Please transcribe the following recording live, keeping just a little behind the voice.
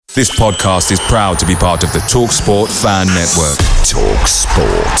This podcast is proud to be part of the TalkSport Fan Network.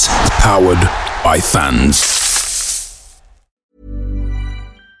 TalkSport. Powered by fans.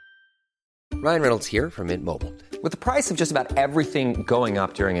 Ryan Reynolds here from Mint Mobile. With the price of just about everything going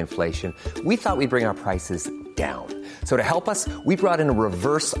up during inflation, we thought we'd bring our prices down. So to help us, we brought in a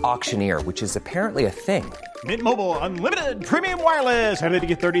reverse auctioneer, which is apparently a thing. Mint Mobile Unlimited Premium Wireless. How to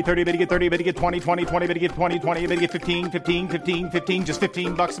get 30, 30, bit to get 30, bit to get 20, 20, 20, bit to get 20, 20, bit to get 15, 15, 15, 15, just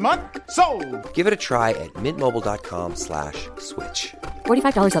 $15 a month? Sold! Give it a try at mintmobile.com/switch.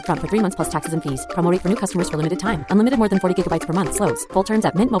 $45 up front for 3 months plus taxes and fees. Promo rate for new customers for limited time. Unlimited more than 40 gigabytes per month. Slows full terms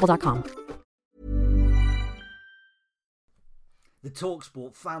at mintmobile.com. The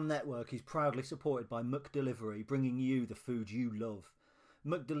TalkSport Fan Network is proudly supported by McDelivery, bringing you the food you love.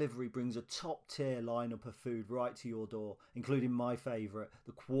 McDelivery brings a top-tier lineup of food right to your door, including my favourite,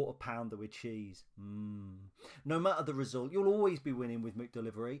 the quarter pounder with cheese. No matter the result, you'll always be winning with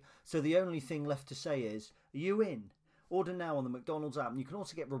McDelivery, so the only thing left to say is, are you in? Order now on the McDonald's app, and you can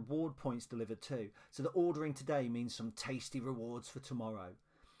also get reward points delivered too, so that ordering today means some tasty rewards for tomorrow.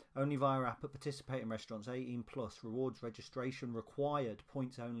 Only via app at participating restaurants. 18 plus. Rewards registration required.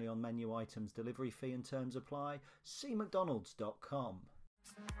 Points only on menu items. Delivery fee and terms apply. See mcdonalds.com.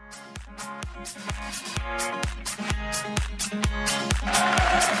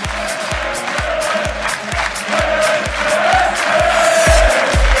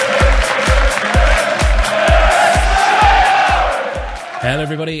 Hello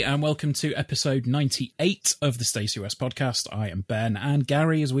everybody and welcome to episode 98 of the Stacey West podcast. I am Ben and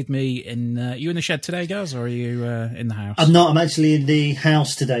Gary is with me. You in the shed today, guys, or are you in the house? I'm not. I'm actually in the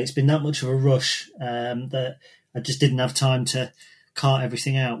house today. It's been that much of a rush that I just didn't have time to cart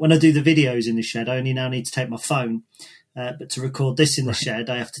everything out. When I do the videos in the shed, I only now need to take my phone. But to record this in the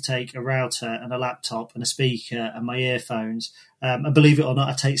shed, I have to take a router and a laptop and a speaker and my earphones. And believe it or not,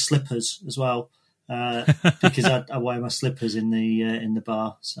 I take slippers as well. Because I wear my slippers in the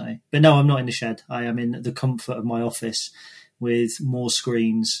bar. So, but no, I'm not in the shed. I am in the comfort of my office with more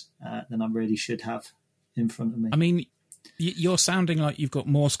screens than I really should have in front of me. I mean, you're sounding like you've got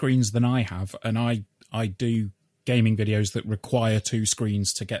more screens than I have, and I do gaming videos that require 2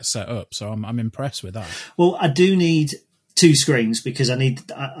 screens to get set up. So I'm impressed with that. Well, I do need 2 screens because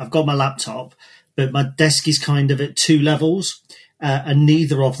I've got my laptop, but my desk is kind of at 2 levels. And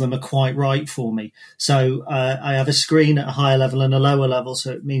neither of them are quite right for me. So I have a screen at a higher level and a lower level,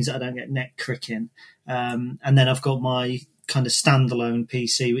 so it means that I don't get neck cricking. And then I've got my kind of standalone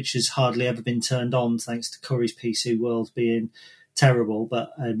PC, which has hardly ever been turned on thanks to Curry's PC World being terrible,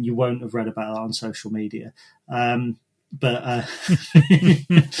 but you won't have read about that on social media. But I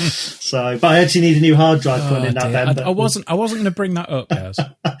actually need a new hard drive put in that. Ben, I wasn't going to bring that up, guys.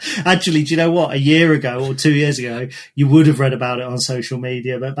 Actually, do you know what? A year ago or 2 years ago, you would have read about it on social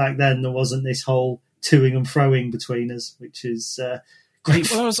media, but back then there wasn't this whole toing and froing between us, which is great.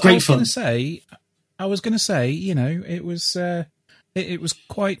 Well, I was fun. going to say, you know, it was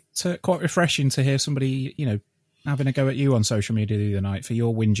quite refreshing to hear somebody, you know, having a go at you on social media the other night for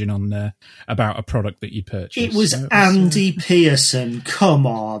your whinging on about a product that you purchased. It was Andy Pearson. Come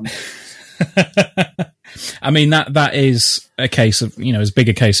on. I mean, that is a case of, you know, as big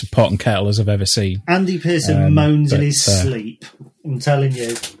a case of pot and kettle as I've ever seen. Andy Pearson moans in his sleep. I'm telling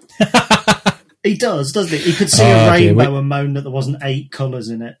you. He does, doesn't he? He could see a rainbow and moan that there wasn't 8 colours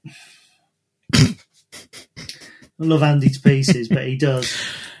in it. I love Andy to pieces, but he does.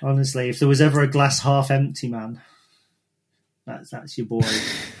 Honestly, if there was ever a glass half empty man, that's your boy.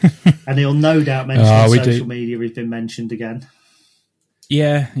 And he'll no doubt mention on social media he's been mentioned again.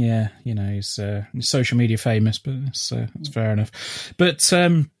 Yeah, you know, he's social media famous, but it's fair enough. But,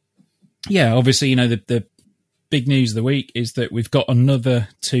 obviously, you know, the big news of the week is that we've got another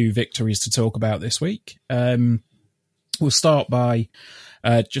 2 victories to talk about this week. We'll start by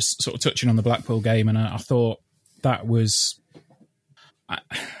just sort of touching on the Blackpool game, and I thought that was...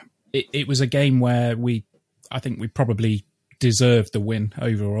 It was a game where I think we probably deserved the win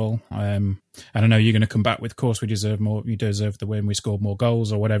overall. And I know you're going to come back with, of course, we deserve more. You deserve the win. We scored more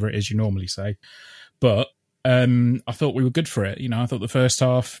goals or whatever it is you normally say. But I thought we were good for it. You know, I thought the first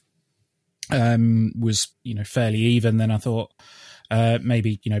half was, you know, fairly even. Then I thought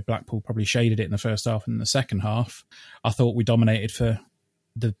maybe, you know, Blackpool probably shaded it in the first half, and in the second half, I thought we dominated for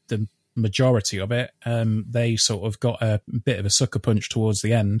the majority of it. They sort of got a bit of a sucker punch towards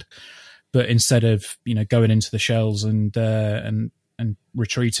the end, but instead of, you know, going into the shells and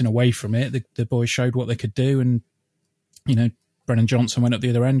retreating away from it, the boys showed what they could do. And, you know, Brennan Johnson went up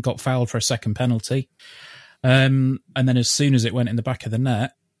the other end, got fouled for a second penalty. And then as soon as it went in the back of the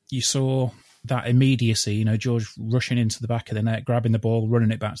net, you saw that immediacy, you know, George rushing into the back of the net, grabbing the ball,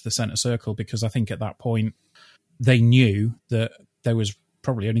 running it back to the centre circle, because I think at that point they knew that there was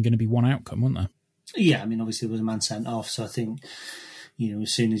probably only going to be one outcome, wasn't there? Yeah, I mean, obviously there was a man sent off, so I think, you know,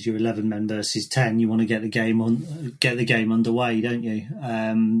 as soon as you're 11 men versus 10, you want to get the game underway, don't you?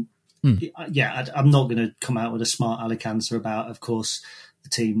 Yeah, I'm not going to come out with a smart aleck answer about, of course, the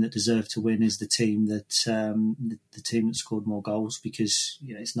team that deserved to win is the team that the team that scored more goals, because,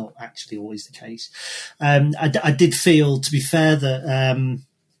 you know, it's not actually always the case. I did feel, to be fair, that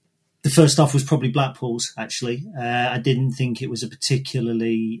the first half was probably Blackpool's, actually. I didn't think it was a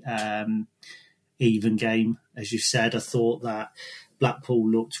particularly even game, as you said. I thought that Blackpool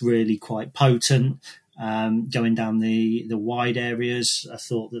looked really quite potent, going down the wide areas. I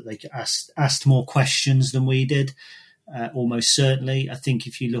thought that they asked more questions than we did, almost certainly. I think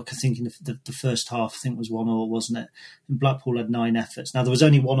if you look, I think in the first half, I think it was 1-1, wasn't it? And Blackpool had 9 efforts. Now, there was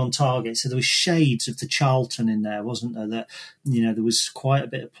only one on target, so there was shades of the Charlton in there, wasn't there? That, you know, there was quite a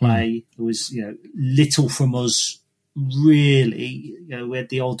bit of play. There was, you know, little from us, really. You know, we had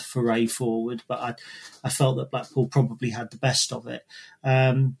the odd foray forward, but I felt that Blackpool probably had the best of it.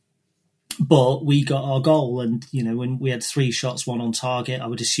 But we got our goal, and, you know, when we had 3 shots, 1 on target, I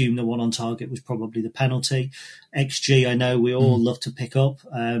would assume the 1 on target was probably the penalty. XG, I know we all love to pick up,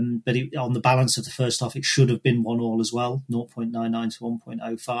 but on the balance of the first half, it should have been 1-1 as well, 0.99 to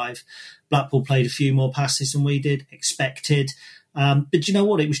 1.05. Blackpool played a few more passes than we did, expected. But you know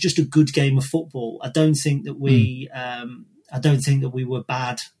what? It was just a good game of football. I don't think that we were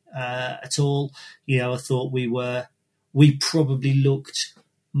bad at all. You know, I thought we probably looked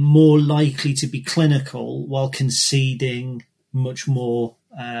more likely to be clinical while conceding much more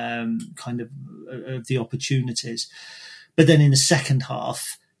kind of the opportunities. But then in the second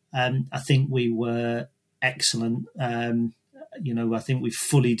half, I think we were excellent. You know, I think we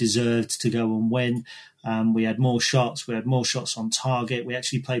fully deserved to go and win. We had more shots. We had more shots on target. We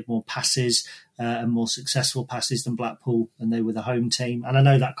actually played more passes and more successful passes than Blackpool, and they were the home team. And I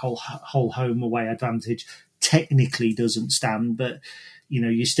know that whole home away advantage technically doesn't stand, but, you know,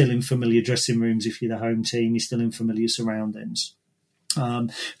 you're still in familiar dressing rooms if you're the home team. You're still in familiar surroundings.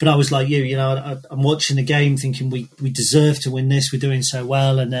 But I was like you know, I'm watching the game thinking we deserve to win this. We're doing so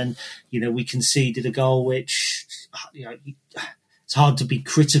well. And then, you know, we conceded a goal, which, you know, it's hard to be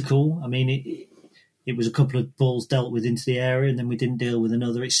critical. I mean, it was a couple of balls dealt with into the area, and then we didn't deal with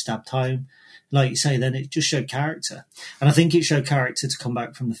another. It stabbed home. Like you say, then it just showed character. And I think it showed character to come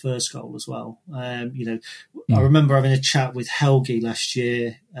back from the first goal as well. You know, I remember having a chat with Helgi last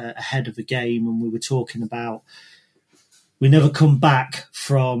year ahead of the game, and we were talking about we never come back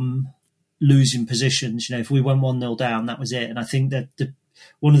from losing positions. You know, if we went 1-0 down, that was it. And I think that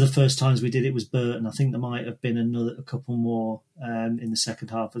one of the first times we did it was Burton. I think there might have been a couple more in the second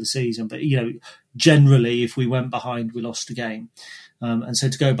half of the season. But, you know, generally, if we went behind, we lost the game. And so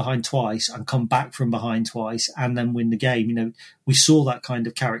to go behind twice and come back from behind twice and then win the game, you know, we saw that kind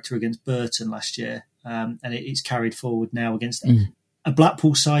of character against Burton last year. And it's carried forward now against a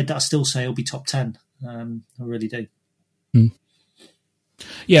Blackpool side that I still say will be top 10. I really do.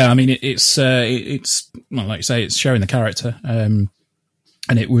 Yeah, I mean, it's well, like you say, it's showing the character.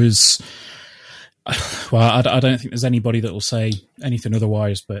 And it was, well, I don't think there's anybody that will say anything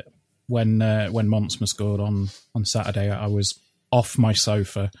otherwise, but when Monsma scored on Saturday, I was off my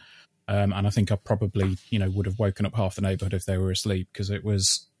sofa, and I think I probably, you know, would have woken up half the neighbourhood if they were asleep, because it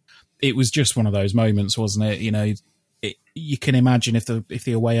was just one of those moments, wasn't it? You know, you can imagine if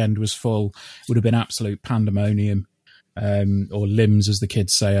the away end was full, it would have been absolute pandemonium, or limbs, as the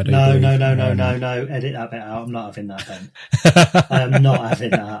kids say. I don't know. No. Edit that bit out. I'm not having that, Ben. I'm not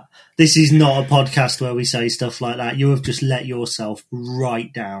having that. This is not a podcast where we say stuff like that. You have just let yourself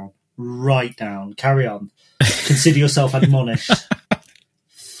write down. Carry on. Consider yourself admonished.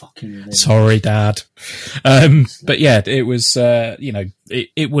 Fucking limbs. Sorry, Dad. But yeah, it was, you know,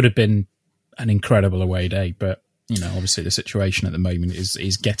 it would have been an incredible away day, but, you know, obviously the situation at the moment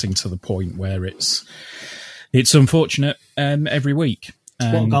is getting to the point where it's unfortunate every week,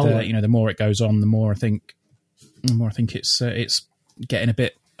 and you know, the more it goes on, the more I think it's getting a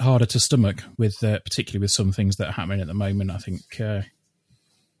bit harder to stomach, with particularly with some things that are happening at the moment. I think,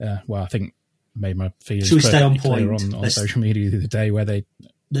 well, I think I made my feelings stay on point on social media the other day where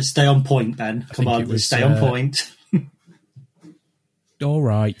let's stay on point, Ben. Come on, let's stay on point. All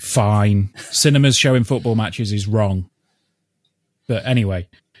right, fine. Cinemas showing football matches is wrong, but anyway,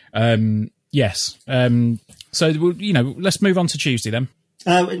 yes. So, you know, let's move on to Tuesday then.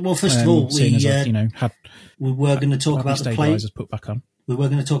 Well, first of all, we were going to talk about the stabilisers put back on. We were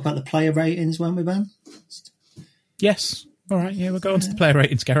going to talk about the player ratings, weren't we, Ben? Yes. All right, yeah, we'll go on to the player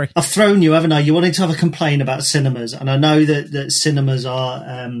ratings, Gary. I've thrown you, haven't I? You wanted to have a complaint about cinemas, and I know that cinemas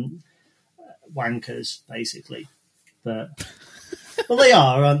are wankers, basically. But well, they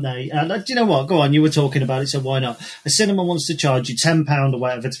are, aren't they? Do you know what? Go on, you were talking about it, so why not? A cinema wants to charge you £10 or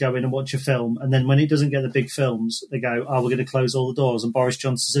whatever to go in and watch a film, and then when it doesn't get the big films, they go, "Oh, we're going to close all the doors." And Boris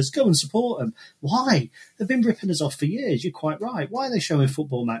Johnson says, "Go and support them." Why? They've been ripping us off for years. You're quite right. Why are they showing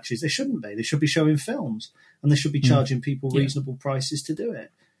football matches? They shouldn't be. They should be showing films, and they should be charging people reasonable prices to do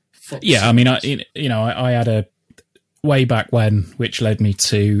it. Yeah, I mean, I had a way back when, which led me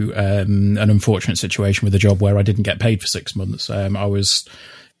to an unfortunate situation with a job where I didn't get paid for 6 months. I was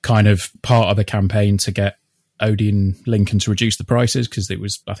kind of part of a campaign to get Odeon Lincoln to reduce the prices because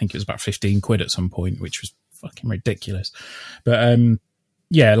I think it was about 15 quid at some point, which was fucking ridiculous. But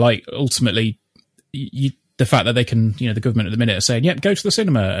like ultimately, the fact that they can, the government at the minute are saying, "Yep, go to the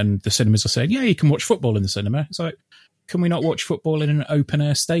cinema," and the cinemas are saying, "Yeah, you can watch football in the cinema." It's like, can we not watch football in an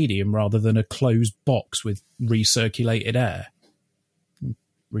open-air stadium rather than a closed box with recirculated air?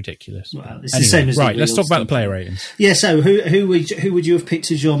 Ridiculous. Well, it's the same as right, let's talk about the player ratings. Yeah, so who would you have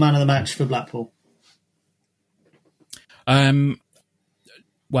picked as your man of the match for Blackpool? Well,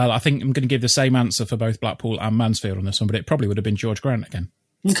 I think I'm going to give the same answer for both Blackpool and Mansfield on this one, but it probably would have been George Grant again.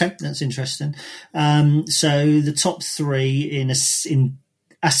 Okay, that's interesting. So the top three in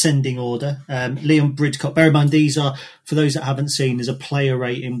ascending order. Liam Bridcott. Bear in mind, these are, for those that haven't seen, there's a player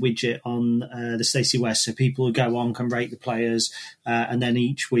rating widget on the Stacey West. So people who go on can rate the players. And then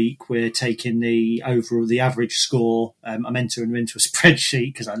each week we're taking the average score. I'm entering into a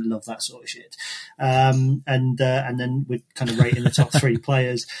spreadsheet because I love that sort of shit. And then we're kind of rating the top three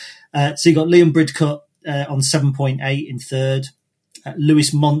players. So you got Liam Bridcott on 7.8 in third. Lewis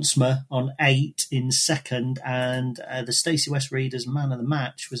Monsma on 8 in second, and the Stacey West Readers man of the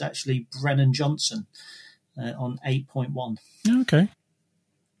match was actually Brennan Johnson on 8.1. Okay.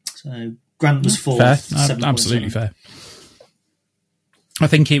 So Grant was fourth. Fair. Absolutely fair. I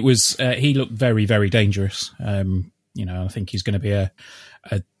think it was, he looked very, very dangerous. I think he's going to be a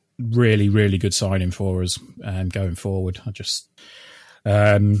really, really good signing for us going forward. I just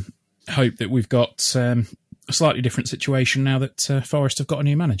hope that we've got a slightly different situation now that Forest have got a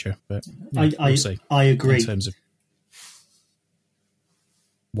new manager, but we'll see. I agree. In terms of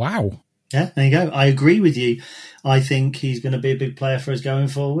wow, yeah, there you go. I agree with you. I think he's going to be a big player for us going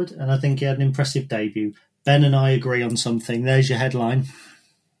forward, and I think he had an impressive debut. Ben and I agree on something. There's your headline.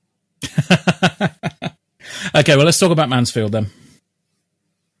 Okay, well, let's talk about Mansfield then.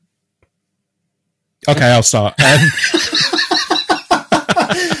 Okay, I'll start.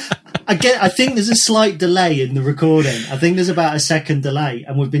 I think there's a slight delay in the recording. I think there's about a second delay,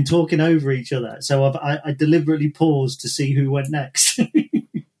 and we've been talking over each other. So I deliberately paused to see who went next.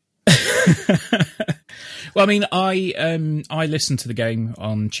 Well, I mean, I listened to the game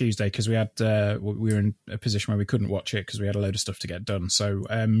on Tuesday because we were in a position where we couldn't watch it because we had a load of stuff to get done. So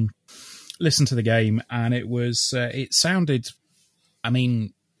listened to the game, and it sounded. I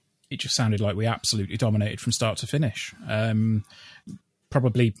mean, it just sounded like we absolutely dominated from start to finish.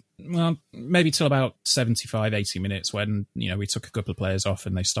 Probably, well, maybe till about 75, 80 minutes when, we took a couple of players off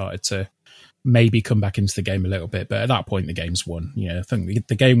and they started to maybe come back into the game a little bit. But at that point, the game's won. I think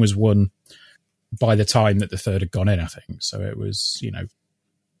the game was won by the time that the third had gone in, I think. So it was,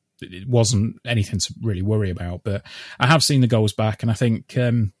 it wasn't anything to really worry about. But I have seen the goals back, and I think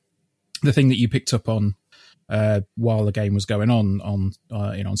the thing that you picked up on while the game was going on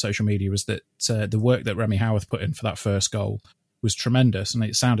social media was that the work that Remy Howarth put in for that first goal was tremendous, and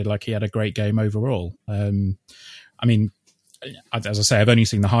it sounded like he had a great game overall. I mean, as I say, I've only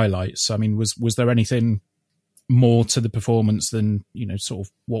seen the highlights. I mean, was there anything more to the performance than sort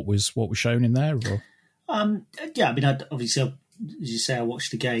of what was shown in there? Or? Yeah, I mean, obviously, as you say, I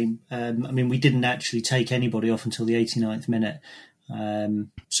watched the game. I mean, we didn't actually take anybody off until the 89th minute.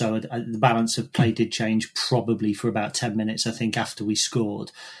 So the balance of play did change probably for about 10 minutes, I think, after we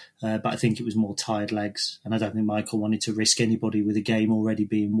scored. But I think it was more tired legs, and I don't think Michael wanted to risk anybody with a game already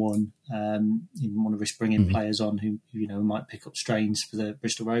being won. He didn't want to risk bringing players on who might pick up strains for the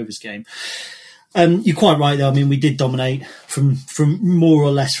Bristol Rovers game. You're quite right, though. I mean, we did dominate from more or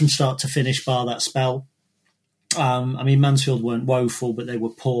less from start to finish, bar that spell. I mean, Mansfield weren't woeful, but they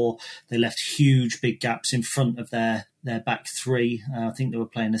were poor. They left huge, big gaps in front of their back three. I think they were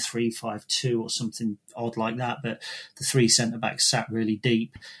playing a 3-5-2 or something odd like that, but the three centre-backs sat really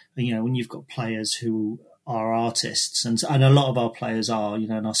deep. And, when you've got players who are artists, and a lot of our players are,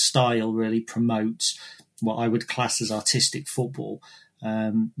 and our style really promotes what I would class as artistic football,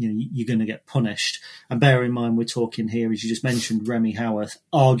 you're going to get punished. And bear in mind, we're talking here, as you just mentioned, Remy Howarth,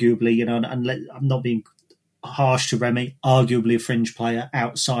 arguably, and I'm not being harsh to Remy, arguably a fringe player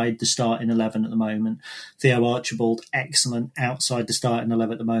outside the starting 11 at the moment. Theo Archibald, excellent outside the starting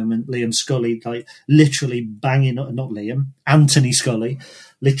 11 at the moment. Liam Scully, like literally banging, not Liam, Anthony Scully,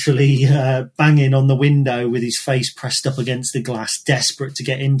 literally banging on the window with his face pressed up against the glass, desperate to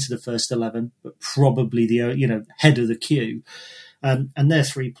get into the first 11, but probably the head of the queue. And they're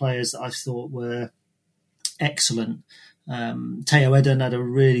three players that I thought were excellent. Teo Eden had a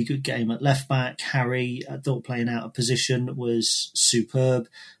really good game at left back. Harry, I thought playing out of position was superb.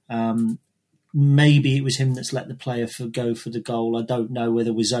 Maybe it was him that's let the player go for the goal. I don't know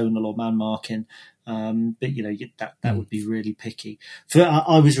whether it was zonal or man marking, but that would be really picky.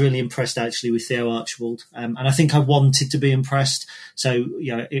 I was really impressed actually with Theo Archibald, and I think I wanted to be impressed. So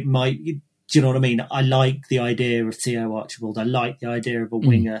it might. Do you know what I mean? I like the idea of Theo Archibald. I like the idea of a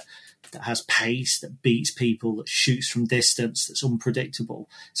winger that has pace, that beats people, that shoots from distance, that's unpredictable.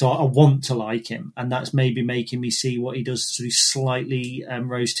 So I want to like him, and that's maybe making me see what he does through slightly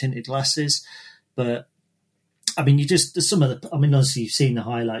rose-tinted glasses. But I mean, obviously you've seen the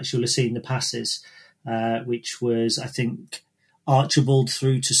highlights, you'll have seen the passes, which was, I think, Archibald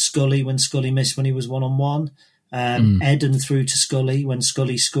through to Scully when Scully missed when he was one-on-one. Eden through to Scully when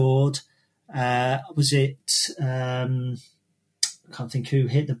Scully scored. Was it... I can't think who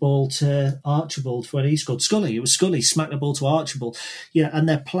hit the ball to Archibald when he scored. Scully. It was Scully smacked the ball to Archibald. And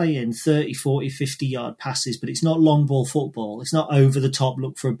they're playing 30, 40, 50-yard passes, but it's not long ball football. It's not over the top,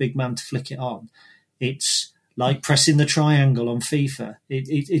 look for a big man to flick it on. It's like pressing the triangle on FIFA.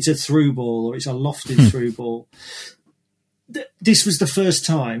 It's a through ball, or it's a lofted through ball. This was the first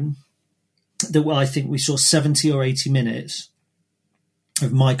time that I think we saw 70 or 80 minutes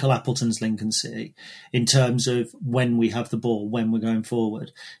of Michael Appleton's Lincoln City in terms of when we have the ball, when we're going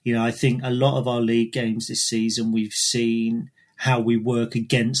forward. I think a lot of our league games this season, we've seen how we work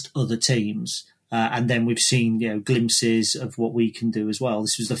against other teams. And then we've seen, glimpses of what we can do as well.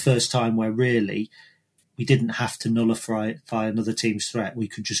 This was the first time where really we didn't have to nullify another team's threat. We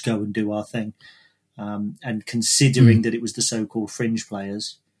could just go and do our thing. And considering that it was the so-called fringe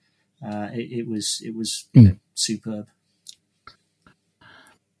players, it was superb.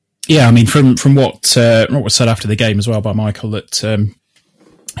 Yeah, I mean, from what was said after the game as well by Michael, that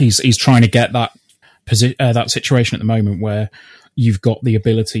he's trying to get that that situation at the moment where you've got the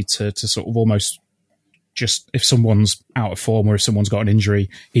ability to sort of almost just, if someone's out of form or if someone's got an injury,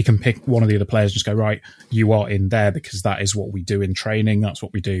 he can pick one of the other players and just go, right, you are in there, because that is what we do in training. That's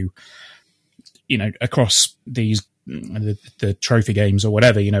what we do, across these the trophy games or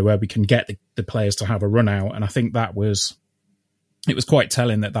whatever, where we can get the players to have a run out. And I think it was quite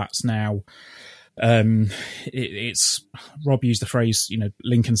telling that's now, it's Rob used the phrase,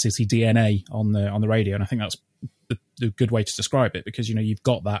 Lincoln City DNA on the radio. And I think that's the good way to describe it, because, you've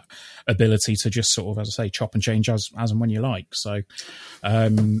got that ability to just sort of, as I say, chop and change as and when you like. So, I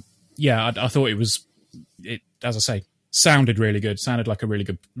thought it, as I say, sounded really good, sounded like a really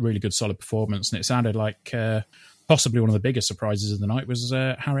good solid performance. And it sounded like possibly one of the biggest surprises of the night was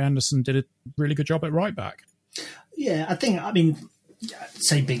Harry Anderson did a really good job at right back. Yeah, I'd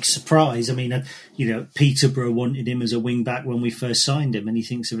say big surprise. Peterborough wanted him as a wing back when we first signed him, and he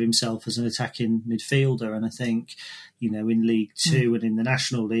thinks of himself as an attacking midfielder. And I think, in League Two and in the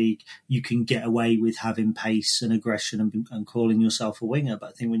National League, you can get away with having pace and aggression and calling yourself a winger. But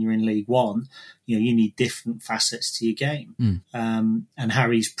I think when you're in League One, you need different facets to your game. And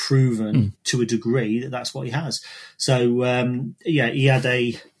Harry's proven to a degree that that's what he has. So he had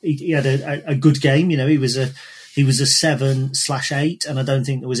a good game. He was a 7/8, and I don't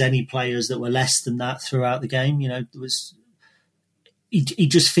think there was any players that were less than that throughout the game. He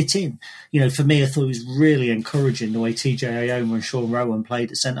just fit in. For me, I thought it was really encouraging the way TJ Ioma and Sean Rowan played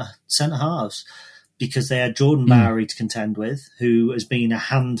at centre halves, because they had Jordan Bowery to contend with, who has been a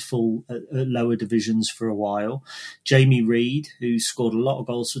handful at lower divisions for a while. Jamie Reid, who scored a lot of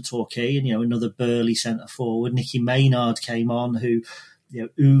goals for Torquay, and another burly centre forward. Nicky Maynard came on, who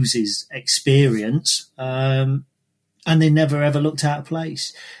oozes experience, and they never ever looked out of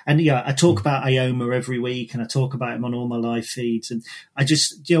place. And I talk about Ioma every week, and I talk about him on all my live feeds, and I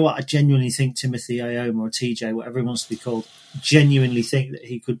just, I genuinely think Timothy Ioma, or TJ, whatever he wants to be called, genuinely think that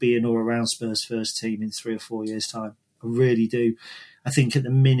he could be in or around Spurs' first team in 3 or 4 years' time. I really do. I think at the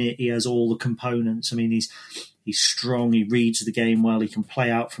minute he has all the components. He's strong, he reads the game well, he can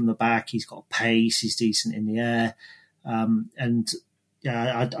play out from the back, he's got pace, he's decent in the air, and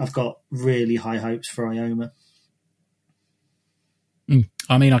I've got really high hopes for Ioma.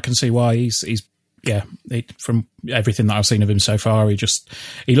 I can see why he's from everything that I've seen of him so far,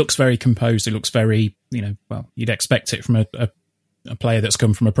 he looks very composed. He looks very, you'd expect it from a player that's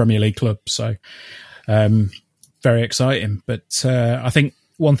come from a Premier League club. So, Very exciting. But I think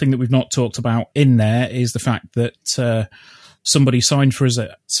one thing that we've not talked about in there is the fact that somebody signed for us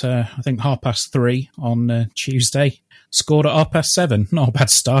at, I think, 3:30 on Tuesday. Scored at 7:30. Not a bad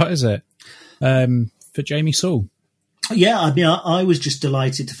start, is it? For Jamie Sewell. Yeah, I mean, I was just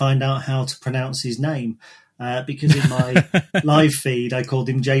delighted to find out how to pronounce his name. Because in my live feed, I called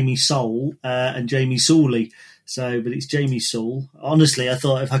him Jamie Soul and Jamie Sewley. So, but it's Jamie Sewell. Honestly, I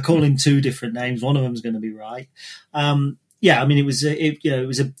thought if I call him two different names, one of them's going to be right. Yeah, I mean, it was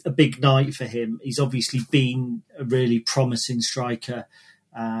a big night for him. He's obviously been a really promising striker.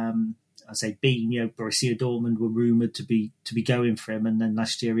 I say been, Borussia Dortmund were rumoured to be going for him, and then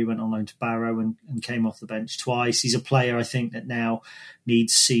last year he went on loan to Barrow and came off the bench twice. He's a player I think that now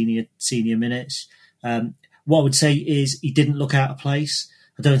needs senior minutes. What I would say is he didn't look out of place.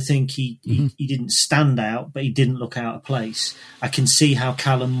 I don't think he didn't stand out, but he didn't look out of place. I can see how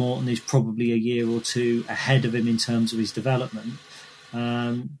Callum Morton is probably a year or two ahead of him in terms of his development.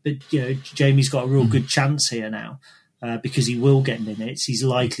 But Jamie's got a real good chance here now because he will get minutes. He's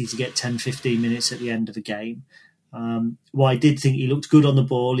likely to get 10, 15 minutes at the end of a game. Well, I did think he looked good on the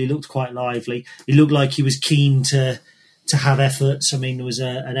ball. He looked quite lively. He looked like he was keen to have efforts. I mean, there was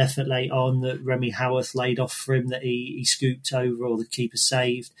an effort late on that Remy Howarth laid off for him that he scooped over or the keeper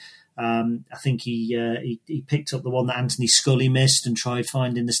saved. I think he picked up the one that Anthony Scully missed and tried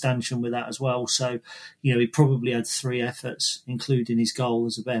finding the stanchion with that as well. So, he probably had 3 efforts, including his goal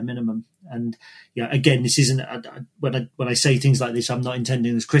as a bare minimum. And, again, this isn't, when I say things like this, I'm not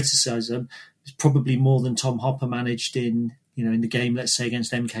intending as criticism. It's probably more than Tom Hopper managed in the game, let's say,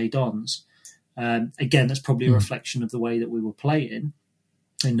 against MK Dons. Again, that's probably a reflection of the way that we were playing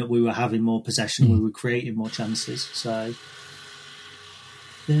and that we were having more possession, we were creating more chances. So,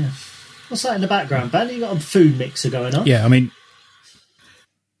 yeah. What's that in the background, Ben? You got a food mixer going on? Yeah, I mean,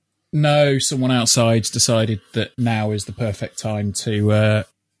 no, someone outside's decided that now is the perfect time to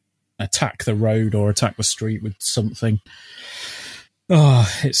attack the road or attack the street with something. Oh,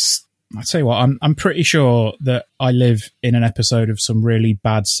 I tell you what, I'm pretty sure that I live in an episode of some really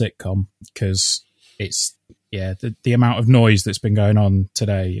bad sitcom because it's, the amount of noise that's been going on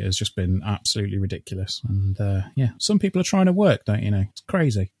today has just been absolutely ridiculous. And some people are trying to work, don't you know? It's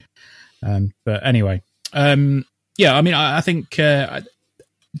crazy. But anyway, I mean, I think, do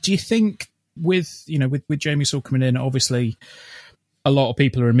you think with Jamie Sewell coming in, obviously a lot of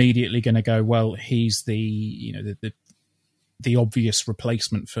people are immediately going to go, well, he's the obvious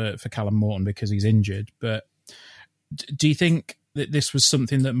replacement for Callum Morton because he's injured. But do you think that this was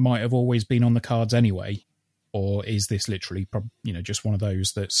something that might have always been on the cards anyway? Or is this literally, just one of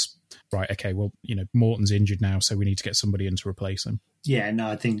those that's, right, okay, well, Morton's injured now, so we need to get somebody in to replace him? Yeah, no,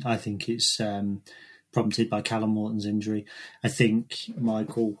 I think it's prompted by Callum Morton's injury. I think,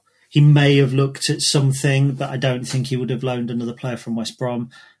 Michael, he may have looked at something, but I don't think he would have loaned another player from West Brom.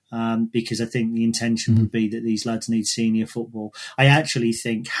 Because I think the intention would be that these lads need senior football. I actually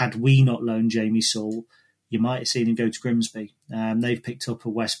think had we not loaned Jamie Sewell, you might have seen him go to Grimsby. They've picked up a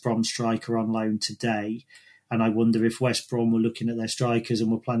West Brom striker on loan today, and I wonder if West Brom were looking at their strikers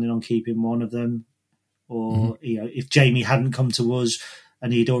and were planning on keeping one of them, or if Jamie hadn't come to us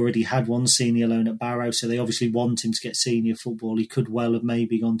and he'd already had one senior loan at Barrow, so they obviously want him to get senior football. He could well have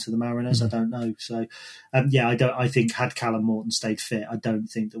maybe gone to the Mariners. I don't know. So, I think had Callum Morton stayed fit, I don't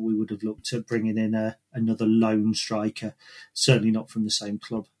think that we would have looked at bringing in another lone striker. Certainly not from the same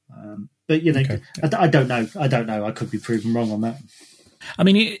club. But okay. I don't know. I could be proven wrong on that. I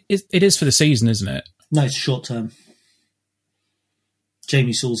mean, it is for the season, isn't it? No, it's short term.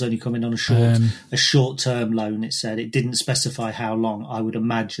 Jamie Sewell's only coming on a short-term loan, it said. It didn't specify how long, I would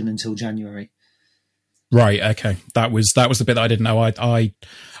imagine until January. Right, okay. That was the bit that I didn't know.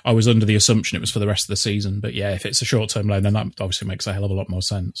 I was under the assumption it was for the rest of the season. But yeah, if it's a short-term loan, then that obviously makes a hell of a lot more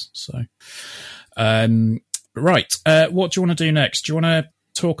sense. So, right. What do you want to do next? Do you want to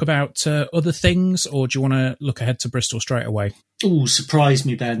talk about other things, or do you want to look ahead to Bristol straight away? Oh, surprise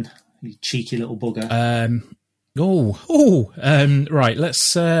me, Ben. You cheeky little bugger. Right.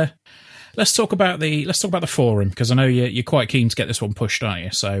 Let's talk about the forum, because I know you're quite keen to get this one pushed, aren't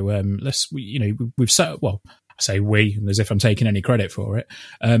you? So we've set up. Well, I say we, as if I'm taking any credit for it.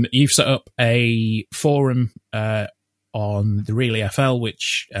 You've set up a forum on the Real EFL,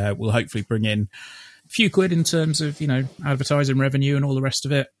 which will hopefully bring in a few quid in terms of advertising revenue and all the rest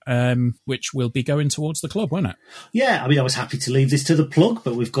of it, which will be going towards the club, won't it? Yeah, I mean, I was happy to leave this to the plug,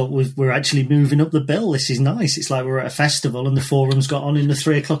 but we're actually moving up the bill. This is nice. It's like we're at a festival and the forum's got on in the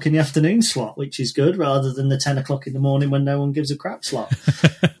 3:00 in the afternoon slot, which is good, rather than the 10:00 in the morning when no one gives a crap slot.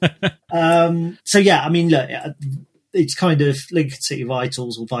 So yeah, I mean, look, it's kind of Lincoln City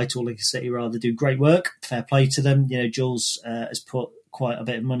Vitals, or Vital Lincoln City rather, do great work. Fair play to them. Jules has put quite a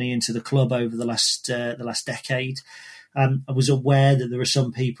bit of money into the club over the last decade. I was aware that there are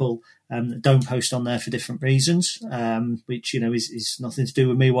some people that don't post on there for different reasons, which is nothing to do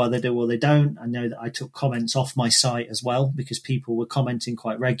with me why they do or they don't. I know that I took comments off my site as well because people were commenting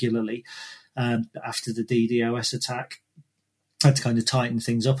quite regularly after the DDoS attack. I had to kind of tighten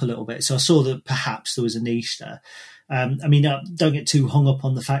things up a little bit. So I saw that perhaps there was a niche there. Don't get too hung up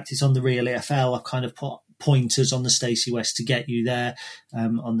on the fact it's on the Real EFL. I've kind of put pointers on the Stacey West to get you there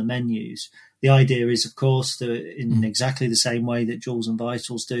on the menus. The idea is, of course, that in exactly the same way that Jules and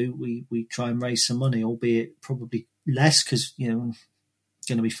Vitals do, we try and raise some money, albeit probably less because, going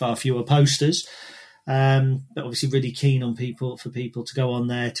to be far fewer posters. But obviously really keen on for people to go on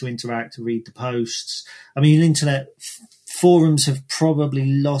there, to interact, to read the posts. Internet forums have probably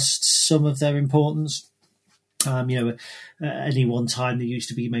lost some of their importance. At any one time there used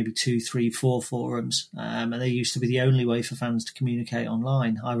to be maybe 2, 3, 4 forums, and they used to be the only way for fans to communicate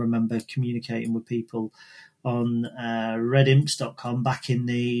online. I remember communicating with people on redimps.com back in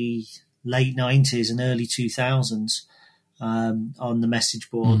the late 90s and early 2000s on the message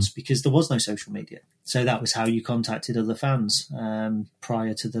boards because there was no social media. So that was how you contacted other fans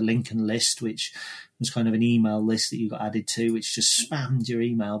prior to the Lincoln list, which was kind of an email list that you got added to, which just spammed your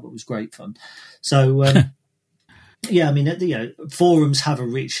email, but was great fun. So, forums have a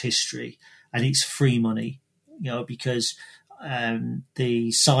rich history, and it's free money, because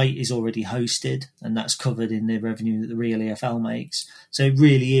the site is already hosted, and that's covered in the revenue that the Real EFL makes. So it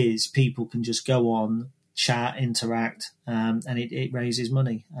really is, people can just go on, chat, interact, and it raises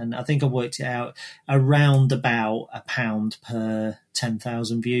money. And I think I worked it out around about £1 per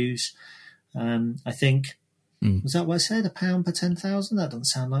 10,000 views. I think. Was that what I said? £1 per 10,000? That doesn't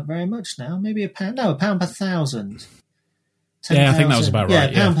sound like very much now. Maybe £1. No, £1 per 1,000. 10, yeah, I think that was about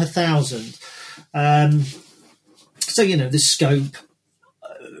right. £1 per 1,000. So the scope.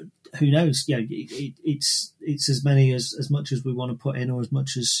 Who knows? It's as many as much as we want to put in, or as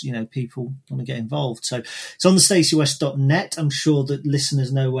much as people want to get involved. So it's on the staceywest.net. I'm sure that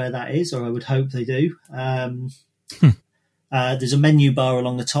listeners know where that is, or I would hope they do. There's a menu bar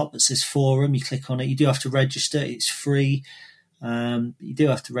along the top that says forum. You click on it. You do have to register. It's free. You do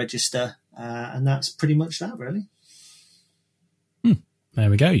have to register, and that's pretty much that, really. There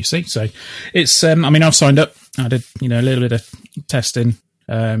we go. You see, so it's. I've signed up. I did, a little bit of testing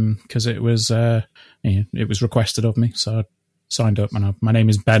because it was requested of me, so I signed up. And my name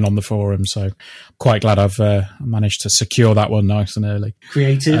is Ben on the forum, so I'm quite glad I've managed to secure that one nice and early.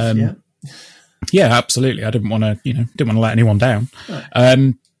 Creative, yeah. Yeah, absolutely. I didn't want to let anyone down.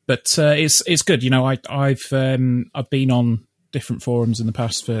 Right. But it's good. I've been on different forums in the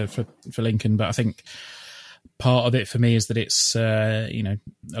past for Lincoln, but I think part of it for me is that it's a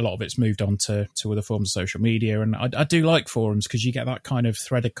lot of it's moved on to other forms of social media, and I do like forums because you get that kind of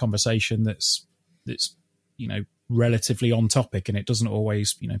threaded conversation that's relatively on topic, and it doesn't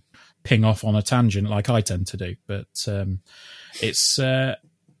always ping off on a tangent like I tend to do. But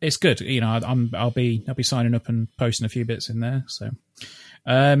it's good. I'll be signing up and posting a few bits in there. So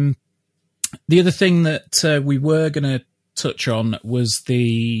the other thing that we were going to touch on was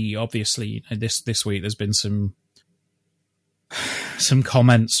obviously this week there's been some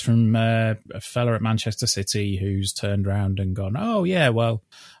comments from a fella at Manchester City who's turned around and gone, oh yeah, well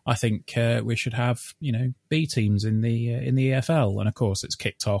I think we should have B teams in the EFL, and of course it's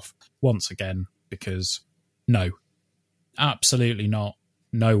kicked off once again because no, absolutely not.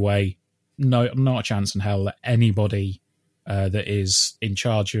 No way, no, not a chance in hell that anybody that is in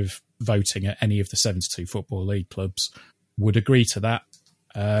charge of voting at any of the 72 Football League clubs would agree to that.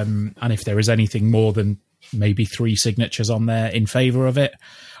 And if there is anything more than maybe 3 signatures on there in favour of it,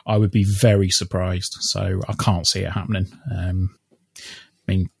 I would be very surprised. So I can't see it happening.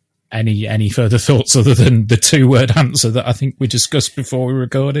 Any further thoughts other than the 2-word answer that I think we discussed before we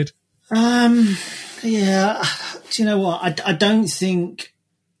recorded? Yeah. Do you know what?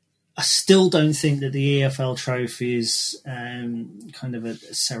 I still don't think that the EFL trophy is kind of a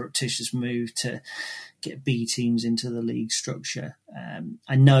surreptitious move to get B teams into the league structure.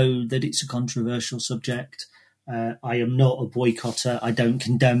 I know that it's a controversial subject. I am not a boycotter. I don't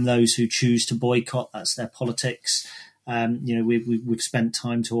condemn those who choose to boycott. That's their politics. We've spent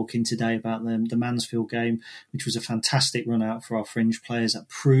time talking today about the Mansfield game, which was a fantastic run out for our fringe players. That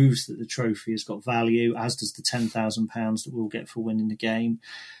proves that the trophy has got value, as does the £10,000 that we'll get for winning the game.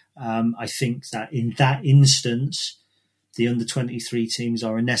 I think that in that instance, the under-23 teams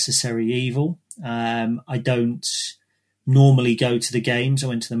are a necessary evil. I don't normally go to the games. I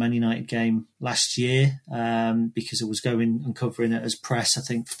went to the Man United game last year because I was going and covering it as press, I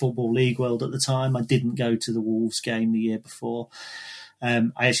think, for Football League World at the time. I didn't go to the Wolves game the year before.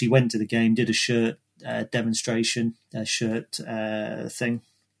 I actually went to the game, did a shirt demonstration, a shirt thing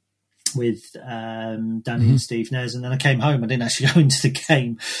with Danny and Steve Nez, and then I came home. I didn't actually go into the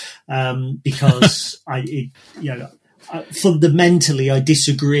game because fundamentally, I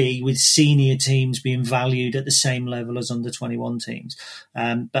disagree with senior teams being valued at the same level as under-21 teams.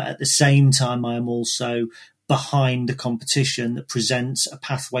 But at the same time, I am also behind the competition that presents a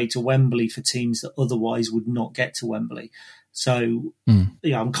pathway to Wembley for teams that otherwise would not get to Wembley. So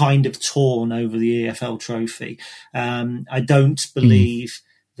I'm kind of torn over the EFL trophy. I don't believe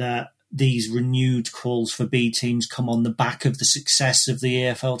that these renewed calls for B teams come on the back of the success of the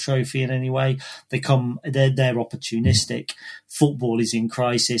EFL trophy in any way. They're opportunistic. Football is in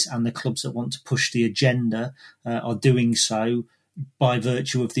crisis, and the clubs that want to push the agenda are doing so by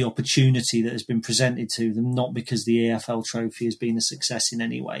virtue of the opportunity that has been presented to them, not because the EFL trophy has been a success in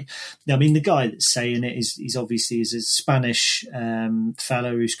any way. I mean, the guy that's saying it is obviously a Spanish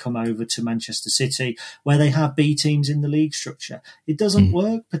fellow who's come over to Manchester City, where they have B teams in the league structure. It doesn't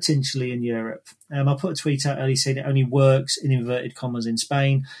work potentially in Europe. I put a tweet out earlier saying it only works in inverted commas in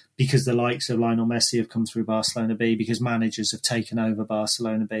Spain because the likes of Lionel Messi have come through Barcelona B, because managers have taken over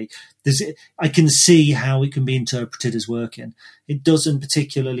Barcelona B. I can see how it can be interpreted as working. It doesn't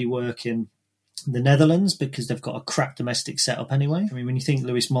particularly work in the Netherlands because they've got a crap domestic setup anyway. I mean, when you think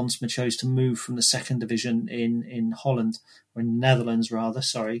Louis Monsma chose to move from the second division in Holland, or in the Netherlands rather,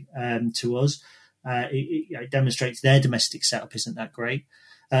 to us, it demonstrates their domestic setup isn't that great.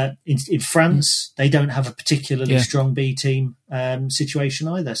 In France, they don't have a particularly strong B team situation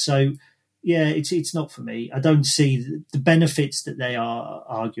either. So, it's not for me. I don't see the benefits that they are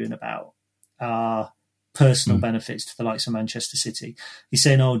arguing about are personal benefits to the likes of Manchester City. He's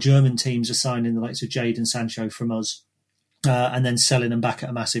saying, German teams are signing the likes of Jadon Sancho from us and then selling them back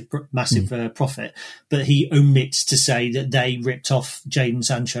at a massive profit. But he omits to say that they ripped off Jadon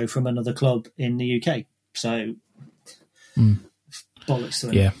Sancho from another club in the UK. So... bollocks to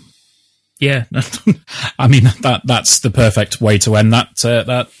him. Yeah. I mean, that's the perfect way to end that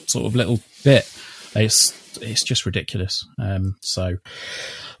sort of little bit. It's just ridiculous.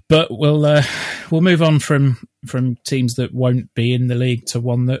 But we'll move on from teams that won't be in the league to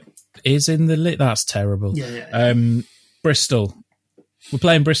one that is in the league. That's terrible. Bristol. We're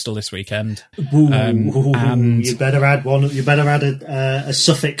playing Bristol this weekend. And you better add one. You better add a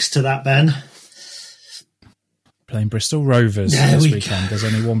suffix to that, Ben. Playing Bristol Rovers this weekend. There's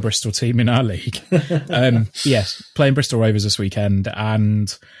only one Bristol team in our league. Yes, playing Bristol Rovers this weekend.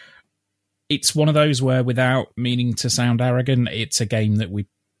 And it's one of those where, without meaning to sound arrogant, it's a game that we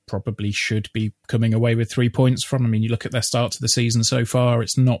probably should be coming away with 3 points from. I mean, you look at their start to the season so far,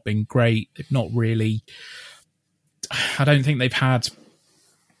 it's not been great. They've not really... I don't think they've had,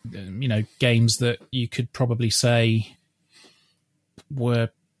 games that you could probably say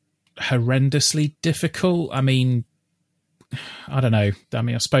were horrendously difficult. I mean, I don't know. I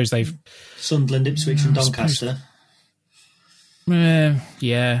mean, I suppose they've... Sunderland, Ipswich and Doncaster.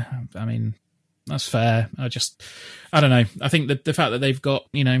 Yeah, I mean, that's fair. I don't know. I think that the fact that they've got,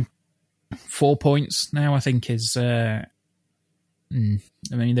 4 points now, I think is... I mean,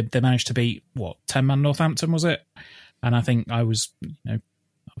 they managed to beat, 10-man Northampton, was it? And I think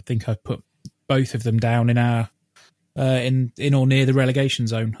I put both of them down in our... in or near the relegation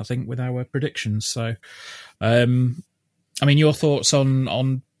zone, I think, with our predictions. So, I mean, your thoughts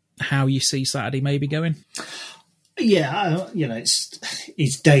on how you see Saturday maybe going? Yeah,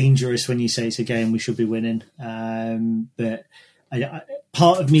 it's dangerous when you say it's a game we should be winning. But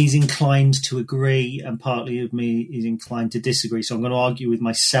part of me is inclined to agree, and partly of me is inclined to disagree. So I'm going to argue with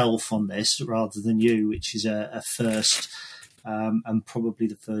myself on this rather than you, which is a first. And probably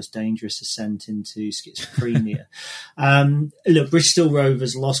the first dangerous ascent into schizophrenia. Look, Bristol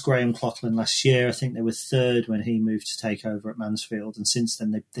Rovers lost Graham Cloughlin last year. I think they were third when he moved to take over at Mansfield, and since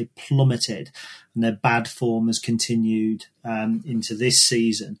then they plummeted, and their bad form has continued into this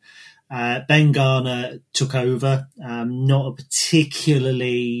season. Ben Garner took over, not a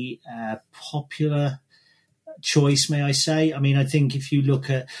particularly popular choice, may I say. I mean, I think if you look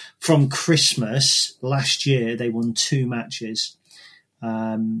at from Christmas last year, they won 2 matches.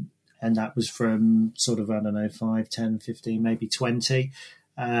 And that was from sort of, 5, 10, 15, maybe 20.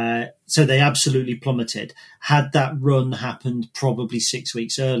 So they absolutely plummeted. Had that run happened probably 6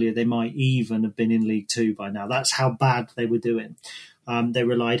 weeks earlier, they might even have been in League Two by now. That's how bad they were doing. They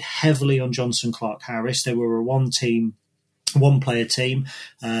relied heavily on Johnson Clark-Harris. They were a one-team one-player team,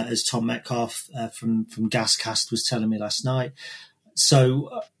 as Tom Metcalf from Gascast was telling me last night.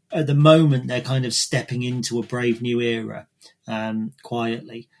 So at the moment, they're kind of stepping into a brave new era,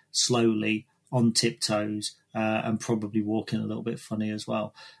 quietly, slowly, on tiptoes, and probably walking a little bit funny as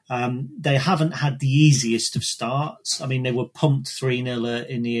well. They haven't had the easiest of starts. I mean, they were pumped 3-0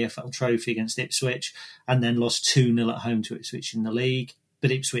 in the EFL Trophy against Ipswich and then lost 2-0 at home to Ipswich in the league.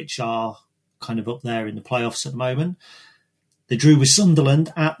 But Ipswich are kind of up there in the playoffs at the moment. They drew with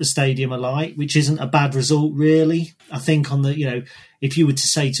Sunderland at the Stadium of Light, which isn't a bad result, really. I think if you were to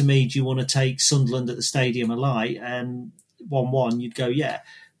say to me, do you want to take Sunderland at the Stadium of Light, 1-1, you'd go, yeah.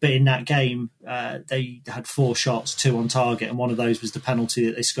 But in that game, they had 4 shots, 2 on target, and one of those was the penalty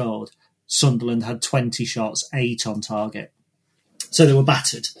that they scored. Sunderland had 20 shots, 8 on target. So they were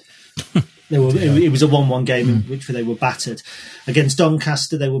battered. It was a 1-1 game in which they were battered. Against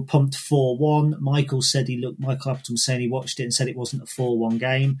Doncaster, they were pumped 4-1. Michael Appleton was saying he watched it and said it wasn't a 4-1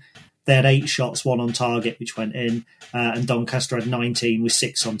 game. They had 8 shots, 1 on target, which went in, and Doncaster had 19 with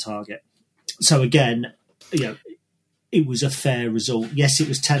 6 on target. So again, it was a fair result. Yes, it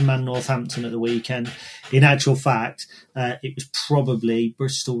was 10-man Northampton at the weekend. In actual fact, it was probably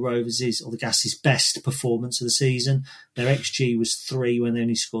Bristol Rovers' or the Gas's best performance of the season. Their XG was 3 when they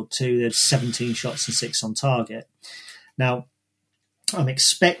only scored 2. They had 17 shots and 6 on target. Now, I'm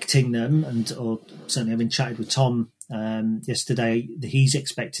expecting them, or certainly having chatted with Tom yesterday, he's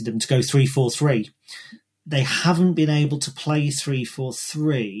expected them to go 3-4-3. They haven't been able to play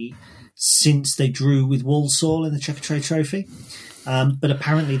 3-4-3 since they drew with Walsall in the Checkatrade Trophy. But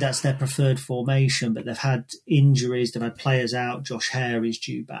apparently that's their preferred formation, but they've had injuries, they've had players out. Josh Hare is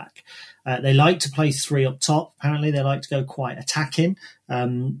due back. They like to play 3 up top. Apparently they like to go quite attacking,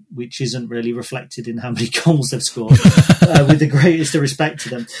 which isn't really reflected in how many goals they've scored, with the greatest of respect to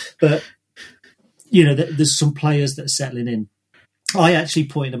them. But, there's some players that are settling in. I actually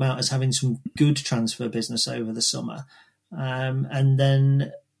pointed them out as having some good transfer business over the summer. And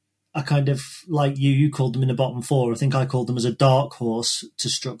then I kind of, like you called them in the bottom 4. I think I called them as a dark horse to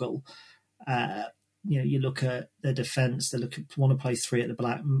struggle. You look at their defence, they want to play 3 at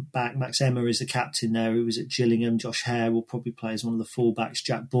the back. Max Emma is the captain there, who was at Gillingham. Josh Hare will probably play as one of the fullbacks.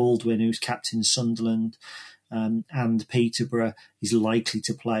 Jack Baldwin, who's captain Sunderland, and Peterborough, is likely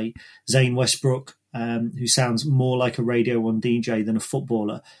to play. Zane Westbrook, who sounds more like a Radio 1 DJ than a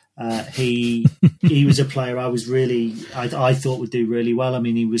footballer. He was a player I thought would do really well. I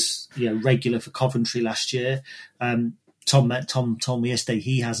mean, he was regular for Coventry last year. Tom told me yesterday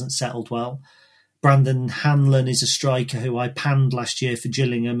he hasn't settled well. Brandon Hanlon is a striker who I panned last year for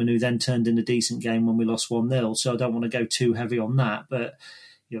Gillingham and who then turned in a decent game when we lost 1-0. So I don't want to go too heavy on that, but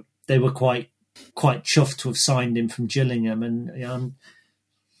they were quite chuffed to have signed him from Gillingham, and I'm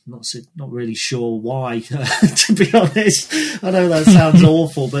not really sure why, to be honest. I know that sounds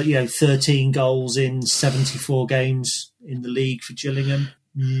awful, but 13 goals in 74 games in the league for Gillingham.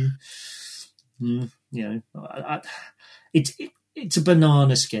 It's a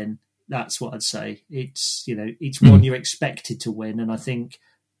banana skin. That's what I'd say. It's one you're expected to win, and I think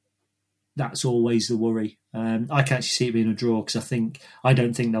that's always the worry. I can actually see it being a draw because I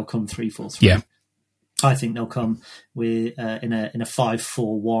don't think they'll come 3-4-3. Yeah. I think they'll come with in a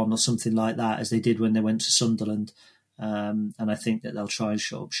 5-4-1 or something like that, as they did when they went to Sunderland, and I think that they'll try and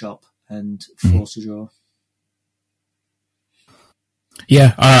shut up shop and force a draw.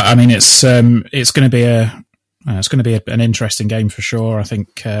 Yeah, I mean it's going to be an interesting game for sure. I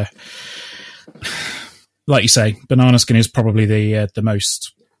think, like you say, banana skin is probably the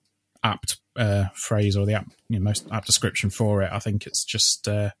most apt phrase, or the most apt description for it. I think it's just.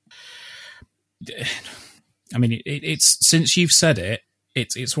 I mean, it's since you've said it,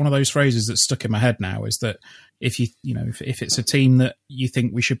 it's one of those phrases that's stuck in my head now. Is that if if it's a team that you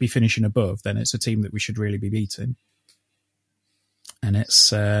think we should be finishing above, then it's a team that we should really be beating. And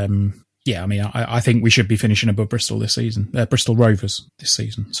it's I mean, I think we should be finishing above Bristol this season. Bristol Rovers this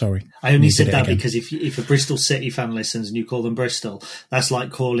season. Sorry, I only said that because if a Bristol City fan listens and you call them Bristol, that's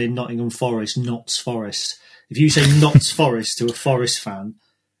like calling Nottingham Forest Notts Forest. If you say Notts Forest to a Forest fan,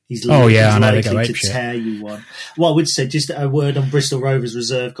 he's likely to tear you one. Well, I would say, just a word on Bristol Rovers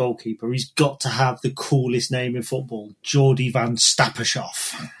reserve goalkeeper. He's got to have the coolest name in football, Geordie van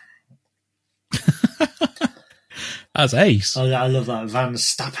Stappershoff. That's ace. I love that, Van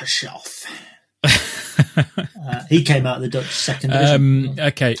Stappershoff. He came out of the Dutch second division.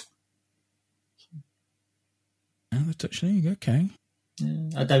 Okay. The Dutch league, okay.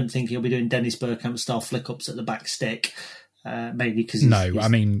 I don't think he'll be doing Dennis Bergkamp style flick-ups at the back stick. Maybe because he's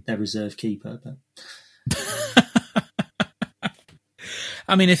their reserve keeper. But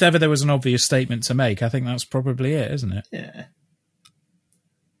I mean, if ever there was an obvious statement to make, I think that's probably it, isn't it? Yeah.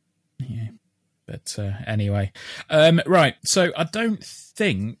 Yeah. But anyway, right. So I don't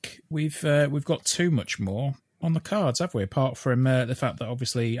think we've got too much more on the cards, have we? Apart from the fact that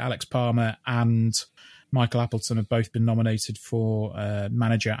obviously Alex Palmer and Michael Appleton have both been nominated for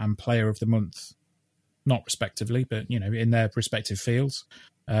Manager and Player of the Month, not respectively, but in their respective fields.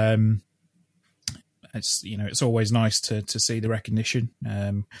 It's always nice to see the recognition,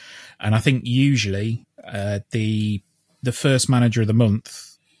 and I think usually the first Manager of the Month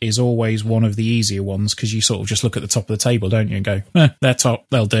is always one of the easier ones because you sort of just look at the top of the table, don't you, and go, they're top,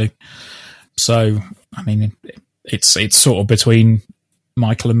 they'll do. So, I mean, it's sort of between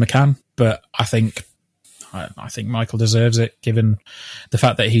Michael and McCann, but I think Michael deserves it given the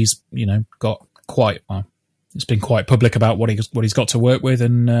fact that he's got quite well. It's been quite public about what he's got to work with,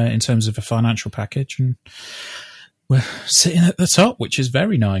 and in terms of a financial package, and we're sitting at the top, which is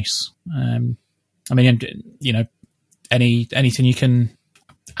very nice. I mean, anything you can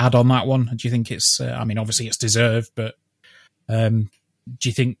add on that one? Do you think it's? I mean, obviously it's deserved, but do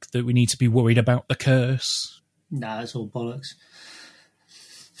you think that we need to be worried about the curse? Nah, it's all bollocks.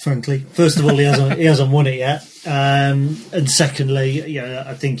 Frankly, first of all, he hasn't won it yet, and secondly,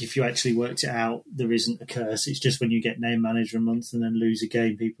 I think if you actually worked it out, there isn't a curse. It's just when you get named Manager a month and then lose a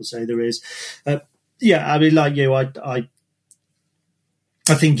game, people say there is. I mean, like you, I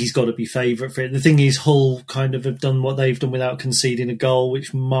think he's got to be favourite for it. The thing is, Hull kind of have done what they've done without conceding a goal,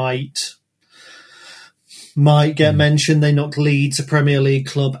 which might get mentioned. They knocked Leeds, a Premier League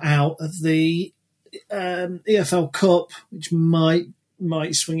club, out of the EFL Cup, which might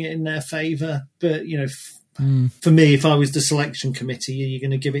swing it in their favour. But, for me, if I was the selection committee, you're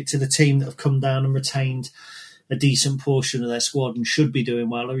going to give it to the team that have come down and retained a decent portion of their squad and should be doing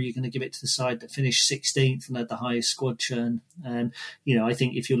well, or are you going to give it to the side that finished 16th and had the highest squad churn? I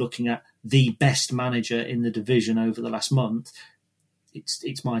think if you're looking at the best manager in the division over the last month,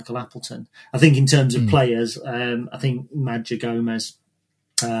 it's Michael Appleton. I think in terms of players, I think Madja Gomez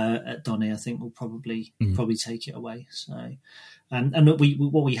at Donny, I think will probably take it away. So, and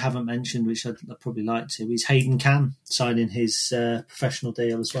what we haven't mentioned, which I'd probably like to, is Hayden Cann signing his professional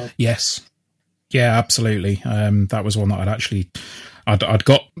deal as well. Yes. Yeah, absolutely. That was one that I'd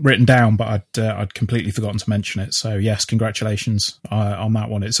got written down, but I'd completely forgotten to mention it. So yes, congratulations on that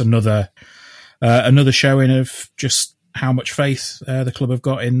one. It's another showing of just how much faith the club have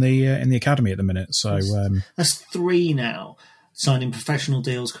got in the academy at the minute. So that's 3 now, signing professional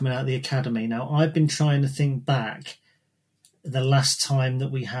deals coming out of the academy. Now I've been trying to think back the last time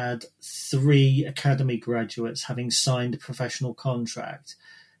that we had 3 academy graduates having signed a professional contract.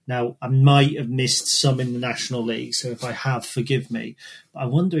 Now, I might have missed some in the National League, so if I have, forgive me. But I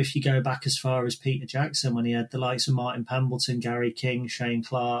wonder if you go back as far as Peter Jackson when he had the likes of Martin Pambleton, Gary King, Shane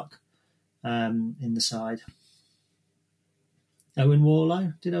Clark in the side. Owen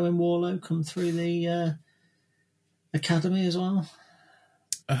Warlow? Did Owen Warlow come through the academy as well?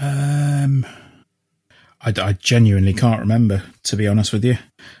 I genuinely can't remember, to be honest with you.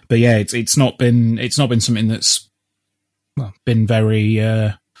 But yeah, it's not been something that's been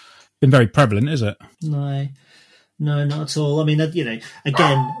very prevalent, is it? No, not at all. I mean, again,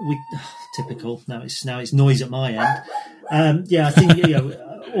 we typical. Now it's noise at my end. I think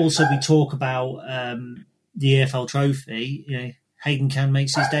also we talk about the EFL Trophy. Hayden Cann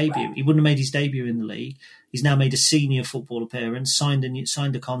makes his debut. He wouldn't have made his debut in the league. He's now made a senior football appearance, signed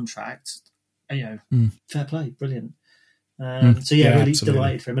a contract. Fair play, brilliant. Really absolutely.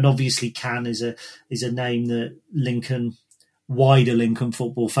 Delighted for him. And obviously, Cann is a name that wider Lincoln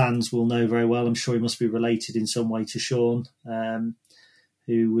football fans will know very well. I'm sure he must be related in some way to Sean,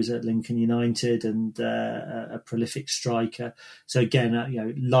 who was at Lincoln United and a prolific striker. So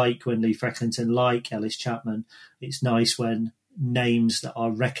again, like when Lee Frecklington, like Ellis Chapman, it's nice when names that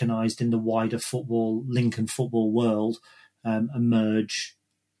are recognised in the wider Lincoln football world emerge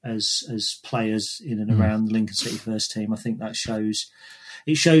as players in and around the Lincoln City first team. I think that shows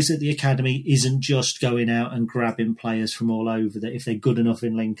that the academy isn't just going out and grabbing players from all over, that if they're good enough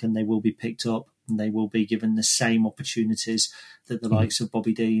in Lincoln, they will be picked up and they will be given the same opportunities that the likes of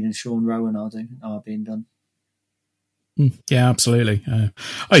Bobby Dean and Sean Rowan are being done. Yeah, absolutely.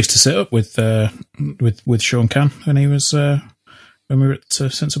 I used to sit up with Sean Cann when he was when we were at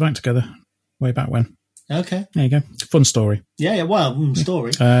Centre Bank together way back when. Okay, there you go. It's a fun story. Yeah. Well,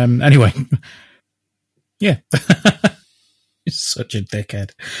 story. Anyway, yeah. He's such a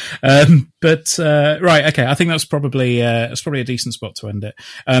dickhead. Right, okay. I think that's probably a decent spot to end it.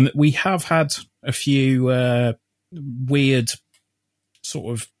 We have had a few weird,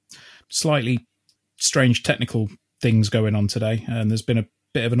 sort of slightly strange technical things going on today, and there's been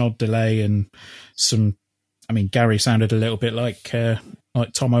bit of an odd delay and some. I mean, Gary sounded a little bit like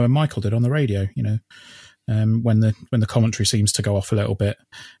Tomo and Michael did on the radio, when the commentary seems to go off a little bit.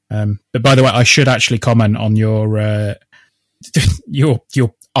 But by the way, I should actually comment on your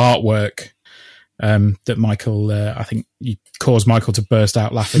artwork that Michael. I think you caused Michael to burst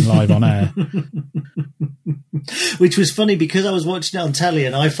out laughing live on air, which was funny because I was watching it on telly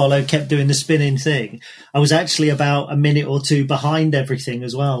and iFollow kept doing the spinning thing. I was actually about a minute or two behind everything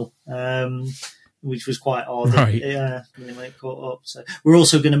as well. Which was quite odd. Right. Yeah, when it caught up. So we're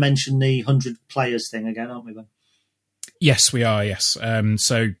also going to mention the 100 players thing again, aren't we, Ben? Yes, we are, yes.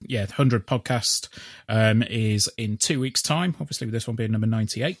 So, yeah, the 100 podcast is in 2 weeks' time, obviously with this one being number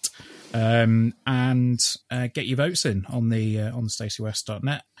 98. And get your votes in on the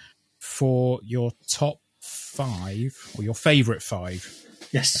stacywest.net for your top 5, or your favourite 5.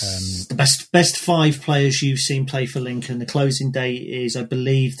 Yes, the best 5 players you've seen play for Lincoln. The closing date is, I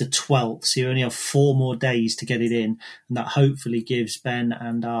believe, the 12th, so you only have 4 more days to get it in, and that hopefully gives Ben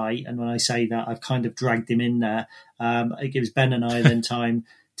and I, and when I say that, I've kind of dragged him in there, it gives Ben and I then time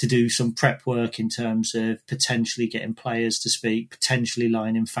to do some prep work in terms of potentially getting players to speak, potentially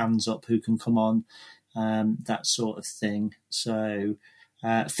lining fans up who can come on, that sort of thing. So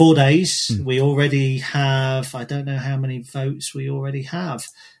 4 days. We already have, I don't know how many votes we already have.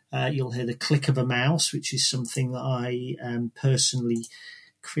 You'll hear the click of a mouse, which is something that I personally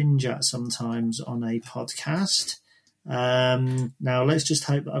cringe at sometimes on a podcast. Now, let's just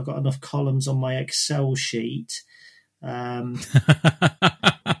hope that I've got enough columns on my Excel sheet.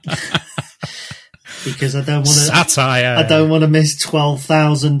 Because I don't want to satire. I don't want to miss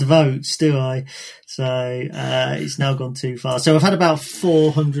 12,000 votes, do I? So it's now gone too far. So I've had about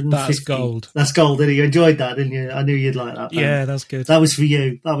 450. That's gold. That's gold, didn't you? Enjoyed that, didn't you? I knew you'd like that. Yeah, that's good. That was for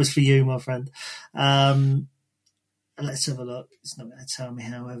you. That was for you, my friend. Let's have a look. It's not going to tell me,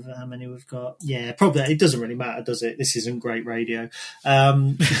 however, how many we've got. Yeah, probably. It doesn't really matter, does it? This isn't great radio.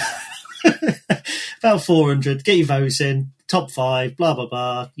 About 400. Get your votes in. Top 5, blah, blah,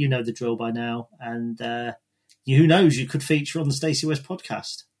 blah. You know the drill by now. And who knows, you could feature on the Stacey West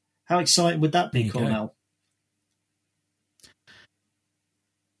podcast. How exciting would that be, Cornell? Go.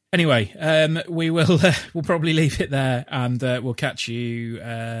 Anyway, we'll probably leave it there, and we'll catch you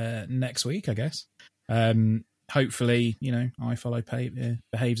next week, I guess. Hopefully, iFollow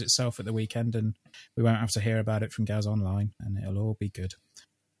behaves itself at the weekend, and we won't have to hear about it from Gaz Online, and it'll all be good.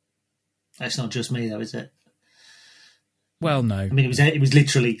 That's not just me, though, is it? Well, no. I mean, it was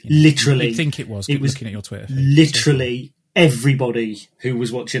literally. You'd think it was. Looking at your Twitter feed. Literally everybody who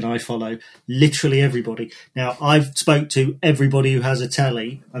was watching iFollow. Literally everybody. Now, I've spoke to everybody who has a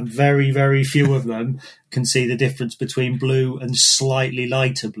telly, and very, very few of them can see the difference between blue and slightly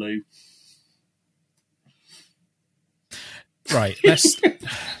lighter blue. Right.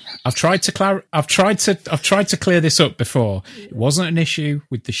 I've tried to clear this up before. It wasn't an issue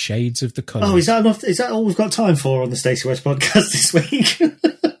with the shades of the colours. Oh, is that enough? Is that all we've got time for on the Stacey West podcast this week?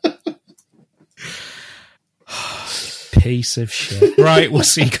 Piece of shit. Right, we'll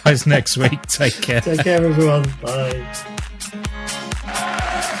see you guys next week. Take care. Take care, everyone. Bye.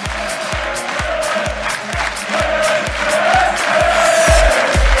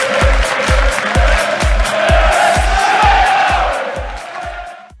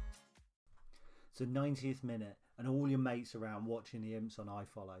 The 90th minute, and all your mates around watching the Imps on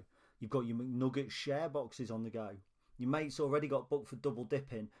iFollow. You've got your McNugget share boxes on the go. Your mates already got booked for double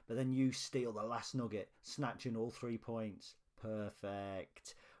dipping, but then you steal the last nugget, snatching all 3 points.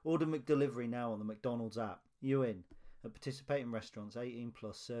 Perfect. Order McDelivery now on the McDonald's app. You in? At participating restaurants, 18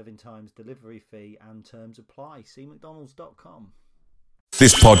 plus, serving times, delivery fee, and terms apply. See mcdonalds.com.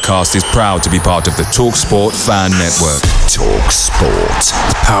 This podcast is proud to be part of the TalkSport Fan Network. TalkSport.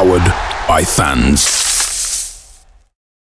 Powered by fans.